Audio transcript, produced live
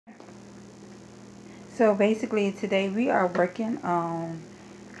So basically today we are working on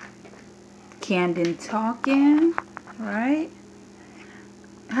Camden talking, right?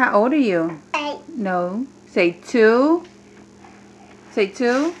 How old are you? 8. No. Say 2. Say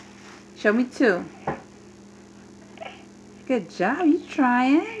 2. Show me 2. Good job. You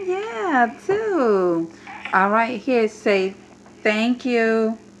trying? Yeah, 2. All right, here say thank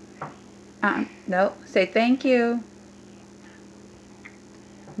you. No. Say thank you.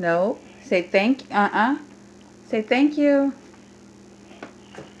 No. Say thank Say thank you.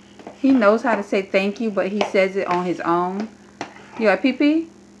 He knows how to say thank you, but he says it on his own. You got pee-pee?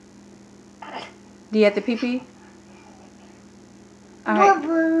 Do you have to pee-pee? All right.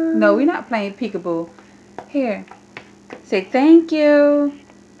 No, we're not playing peekaboo. Here. Say thank you.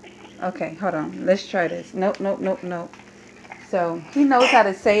 Okay, hold on. Let's try this. Nope, nope, nope, nope. So, he knows how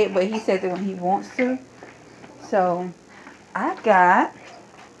to say it, but he says it when he wants to. So, I got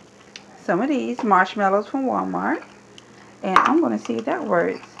some of these marshmallows from Walmart. And I'm going to see if that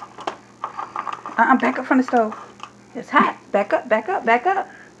works. Back up from the stove. It's hot. Back up, back up, back up.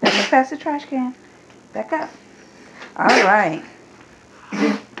 Back up past the trash can. Back up. All right.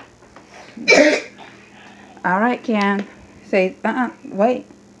 All right, Ken. Say, wait.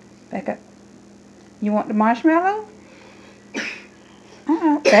 Back up. You want the marshmallow?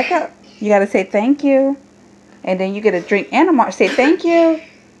 Back up. You got to say thank you. And then you get a drink and a marshmallow. Say thank you.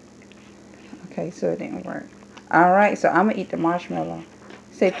 Okay, so it didn't work. All right, so I'm going to eat the marshmallow.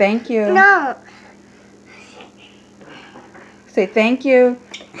 Say thank you. No. Say thank you.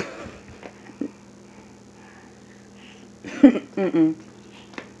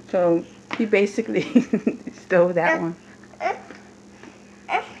 So he basically stole that one.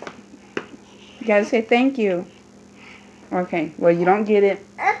 You gotta say thank you. Okay, well you don't get it.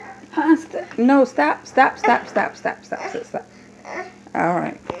 No, stop. All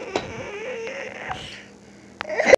right.